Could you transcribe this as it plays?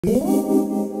Hey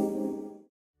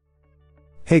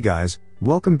guys,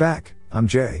 welcome back, I'm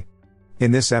Jay.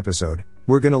 In this episode,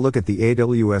 we're going to look at the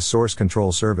AWS Source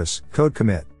Control Service,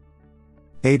 CodeCommit.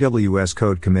 AWS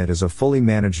CodeCommit is a fully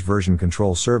managed version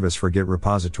control service for Git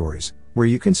repositories, where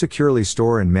you can securely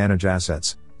store and manage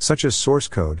assets, such as source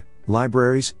code,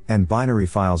 libraries, and binary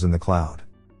files in the cloud.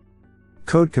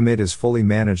 CodeCommit is fully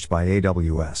managed by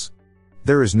AWS.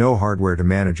 There is no hardware to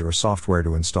manage or software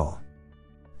to install.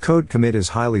 CodeCommit is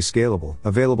highly scalable,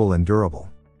 available and durable.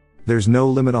 There's no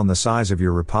limit on the size of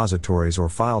your repositories or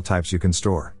file types you can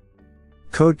store.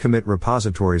 CodeCommit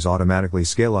repositories automatically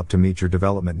scale up to meet your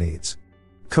development needs.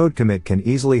 CodeCommit can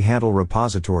easily handle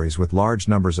repositories with large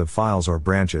numbers of files or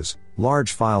branches,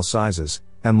 large file sizes,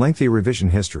 and lengthy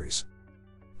revision histories.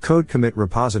 CodeCommit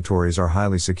repositories are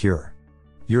highly secure.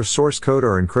 Your source code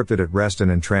are encrypted at rest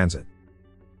and in transit.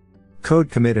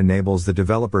 CodeCommit enables the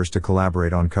developers to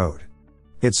collaborate on code.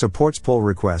 It supports pull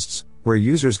requests, where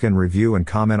users can review and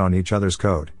comment on each other's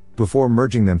code, before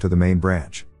merging them to the main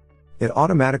branch. It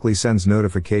automatically sends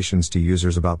notifications to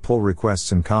users about pull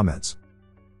requests and comments.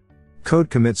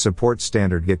 CodeCommit supports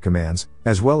standard Git commands,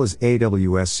 as well as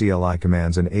AWS CLI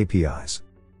commands and APIs.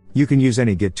 You can use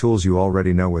any Git tools you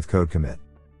already know with CodeCommit.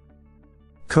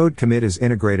 CodeCommit is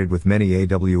integrated with many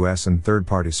AWS and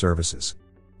third-party services.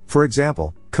 For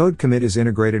example, CodeCommit is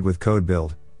integrated with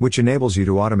CodeBuild, which enables you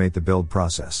to automate the build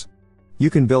process.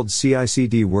 You can build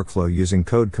CI/CD workflow using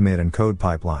CodeCommit and Code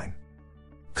Pipeline.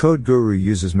 CodeGuru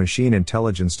uses machine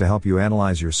intelligence to help you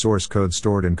analyze your source code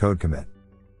stored in CodeCommit.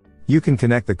 You can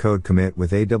connect the CodeCommit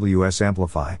with AWS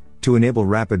Amplify to enable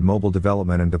rapid mobile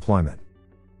development and deployment.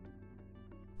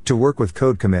 To work with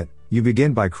CodeCommit, you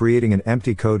begin by creating an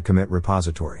empty CodeCommit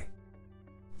repository.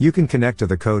 You can connect to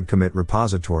the CodeCommit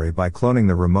repository by cloning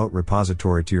the remote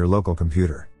repository to your local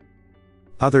computer.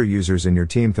 Other users in your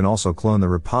team can also clone the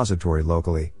repository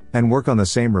locally, and work on the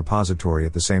same repository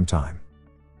at the same time.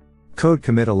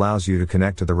 CodeCommit allows you to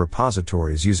connect to the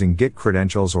repositories using Git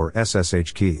credentials or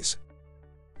SSH keys.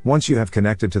 Once you have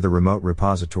connected to the remote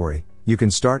repository, you can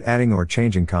start adding or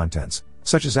changing contents,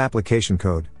 such as application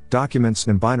code, documents,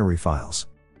 and binary files.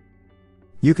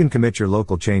 You can commit your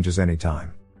local changes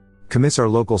anytime. Commits are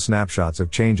local snapshots of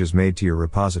changes made to your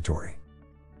repository.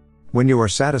 When you are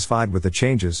satisfied with the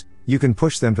changes, you can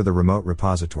push them to the remote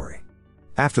repository.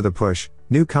 After the push,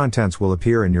 new contents will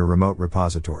appear in your remote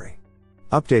repository.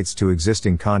 Updates to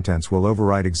existing contents will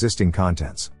override existing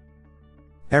contents.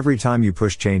 Every time you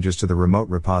push changes to the remote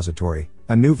repository,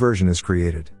 a new version is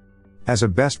created. As a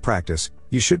best practice,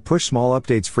 you should push small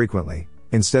updates frequently,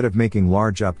 instead of making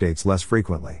large updates less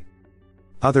frequently.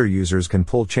 Other users can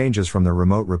pull changes from the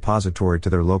remote repository to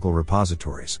their local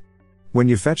repositories. When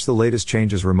you fetch the latest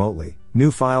changes remotely,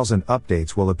 new files and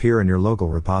updates will appear in your local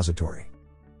repository.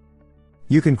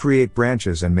 You can create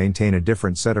branches and maintain a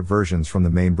different set of versions from the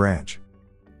main branch.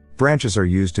 Branches are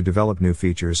used to develop new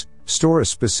features, store a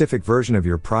specific version of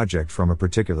your project from a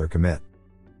particular commit.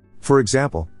 For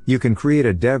example, you can create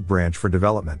a dev branch for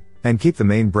development, and keep the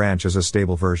main branch as a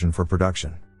stable version for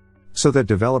production, so that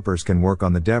developers can work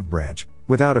on the dev branch,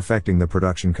 without affecting the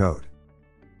production code.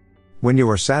 When you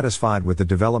are satisfied with the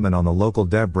development on the local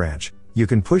dev branch, you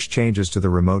can push changes to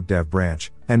the remote dev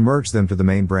branch, and merge them to the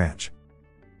main branch.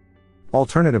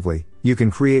 Alternatively, you can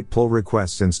create pull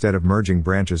requests instead of merging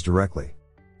branches directly.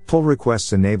 Pull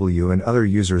requests enable you and other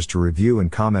users to review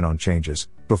and comment on changes,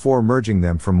 before merging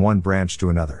them from one branch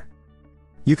to another.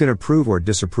 You can approve or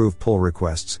disapprove pull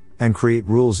requests, and create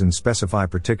rules and specify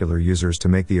particular users to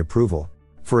make the approval.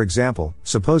 For example,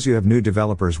 suppose you have new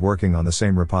developers working on the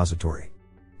same repository.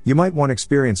 You might want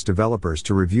experienced developers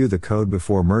to review the code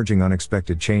before merging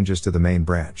unexpected changes to the main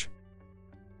branch.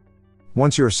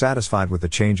 Once you are satisfied with the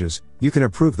changes, you can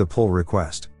approve the pull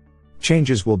request.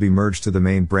 Changes will be merged to the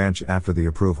main branch after the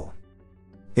approval.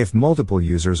 If multiple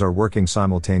users are working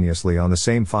simultaneously on the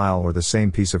same file or the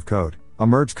same piece of code, a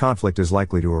merge conflict is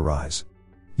likely to arise.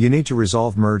 You need to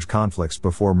resolve merge conflicts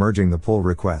before merging the pull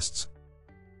requests.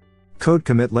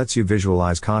 CodeCommit lets you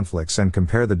visualize conflicts and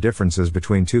compare the differences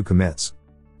between two commits.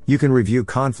 You can review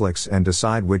conflicts and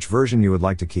decide which version you would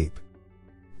like to keep.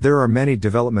 There are many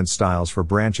development styles for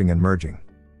branching and merging.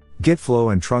 Git Flow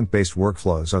and TrunkBased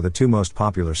Workflows are the two most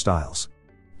popular styles.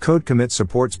 CodeCommit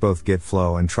supports both Git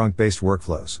Flow and TrunkBased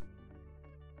Workflows.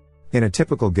 In a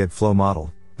typical Git Flow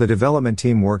model, the development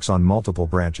team works on multiple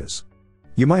branches.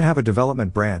 You might have a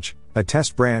development branch, a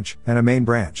test branch, and a main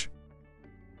branch.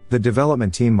 The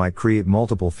development team might create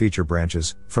multiple feature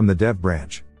branches from the dev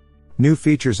branch. New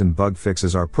features and bug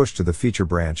fixes are pushed to the feature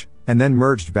branch, and then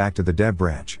merged back to the dev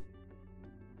branch.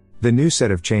 The new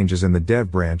set of changes in the dev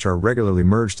branch are regularly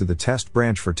merged to the test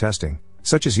branch for testing,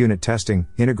 such as unit testing,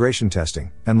 integration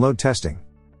testing, and load testing.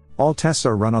 All tests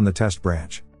are run on the test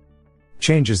branch.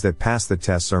 Changes that pass the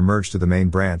tests are merged to the main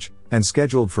branch and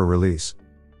scheduled for release.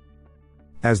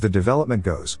 As the development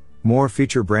goes, more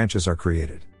feature branches are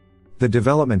created. The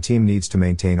development team needs to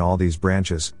maintain all these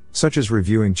branches, such as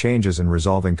reviewing changes and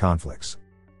resolving conflicts.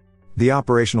 The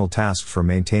operational tasks for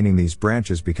maintaining these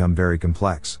branches become very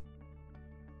complex.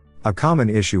 A common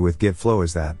issue with Git Flow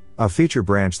is that a feature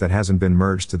branch that hasn't been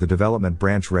merged to the development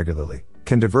branch regularly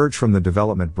can diverge from the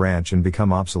development branch and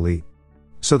become obsolete.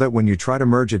 So that when you try to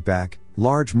merge it back,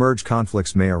 large merge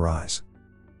conflicts may arise.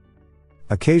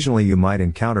 Occasionally you might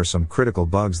encounter some critical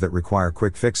bugs that require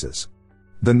quick fixes.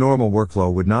 The normal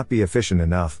workflow would not be efficient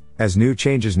enough, as new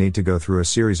changes need to go through a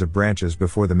series of branches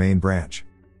before the main branch.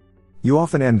 You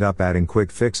often end up adding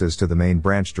quick fixes to the main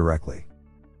branch directly.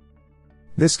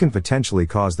 This can potentially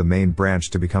cause the main branch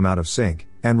to become out of sync,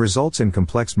 and results in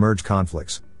complex merge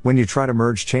conflicts, when you try to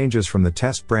merge changes from the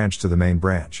test branch to the main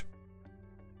branch.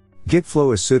 Git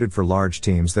Flow is suited for large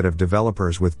teams that have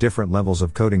developers with different levels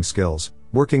of coding skills,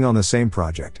 working on the same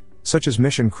project, such as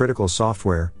mission-critical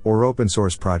software, or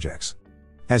open-source projects.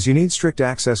 As you need strict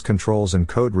access controls and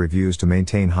code reviews to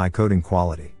maintain high coding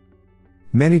quality.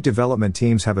 Many development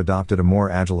teams have adopted a more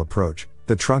agile approach,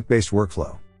 the trunk-based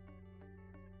workflow.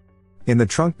 In the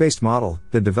trunk-based model,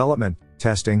 the development,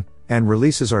 testing, and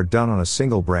releases are done on a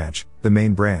single branch, the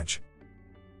main branch.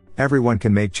 Everyone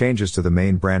can make changes to the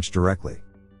main branch directly.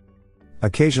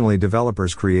 Occasionally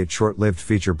developers create short-lived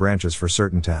feature branches for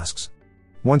certain tasks.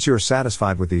 Once you're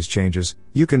satisfied with these changes,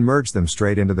 you can merge them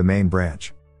straight into the main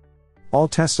branch. All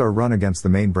tests are run against the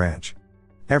main branch.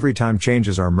 Every time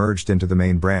changes are merged into the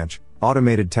main branch,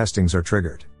 automated testings are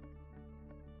triggered.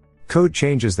 Code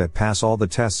changes that pass all the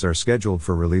tests are scheduled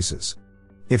for releases.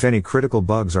 If any critical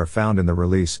bugs are found in the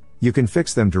release, you can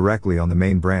fix them directly on the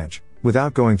main branch,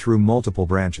 without going through multiple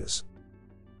branches.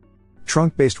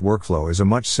 Trunk-based workflow is a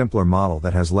much simpler model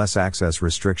that has less access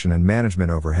restriction and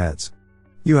management overheads.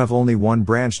 You have only one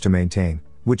branch to maintain,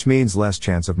 which means less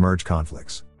chance of merge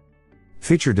conflicts.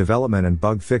 Feature development and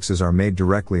bug fixes are made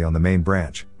directly on the main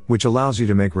branch, which allows you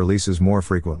to make releases more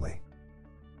frequently.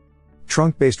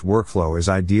 Trunk-based workflow is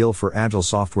ideal for agile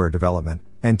software development,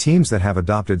 and teams that have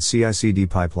adopted CI/CD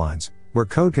pipelines, where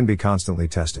code can be constantly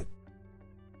tested.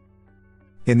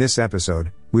 In this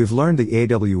episode, we've learned the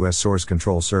AWS Source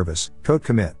Control Service,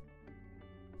 CodeCommit.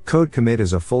 CodeCommit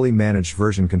is a fully managed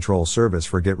version control service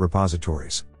for Git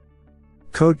repositories.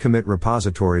 CodeCommit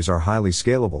repositories are highly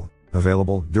scalable,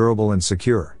 available, durable, and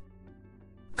secure.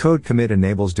 CodeCommit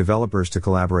enables developers to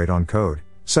collaborate on code,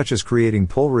 such as creating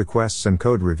pull requests and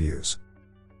code reviews.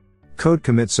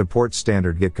 CodeCommit supports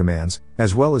standard Git commands,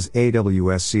 as well as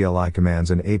AWS CLI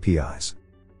commands and APIs.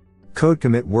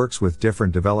 CodeCommit works with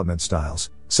different development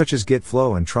styles, such as Git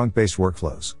Flow and trunk-based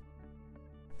workflows.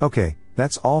 Okay,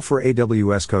 that's all for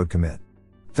AWS CodeCommit.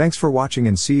 Thanks for watching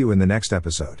and see you in the next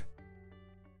episode.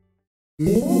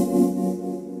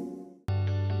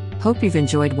 Hope you've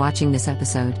enjoyed watching this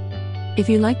episode. If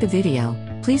you liked the video,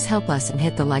 please help us and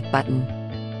hit the like button.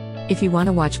 If you want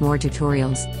to watch more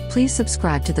tutorials, please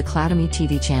subscribe to the Cloudemy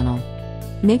TV channel.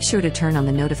 Make sure to turn on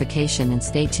the notification and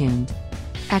stay tuned.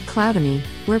 At Cloudemy,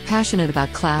 we're passionate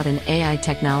about cloud and AI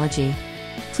technology.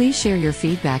 Please share your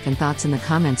feedback and thoughts in the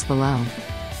comments below.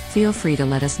 Feel free to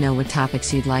let us know what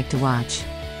topics you'd like to watch.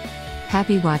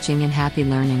 Happy watching and happy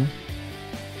learning.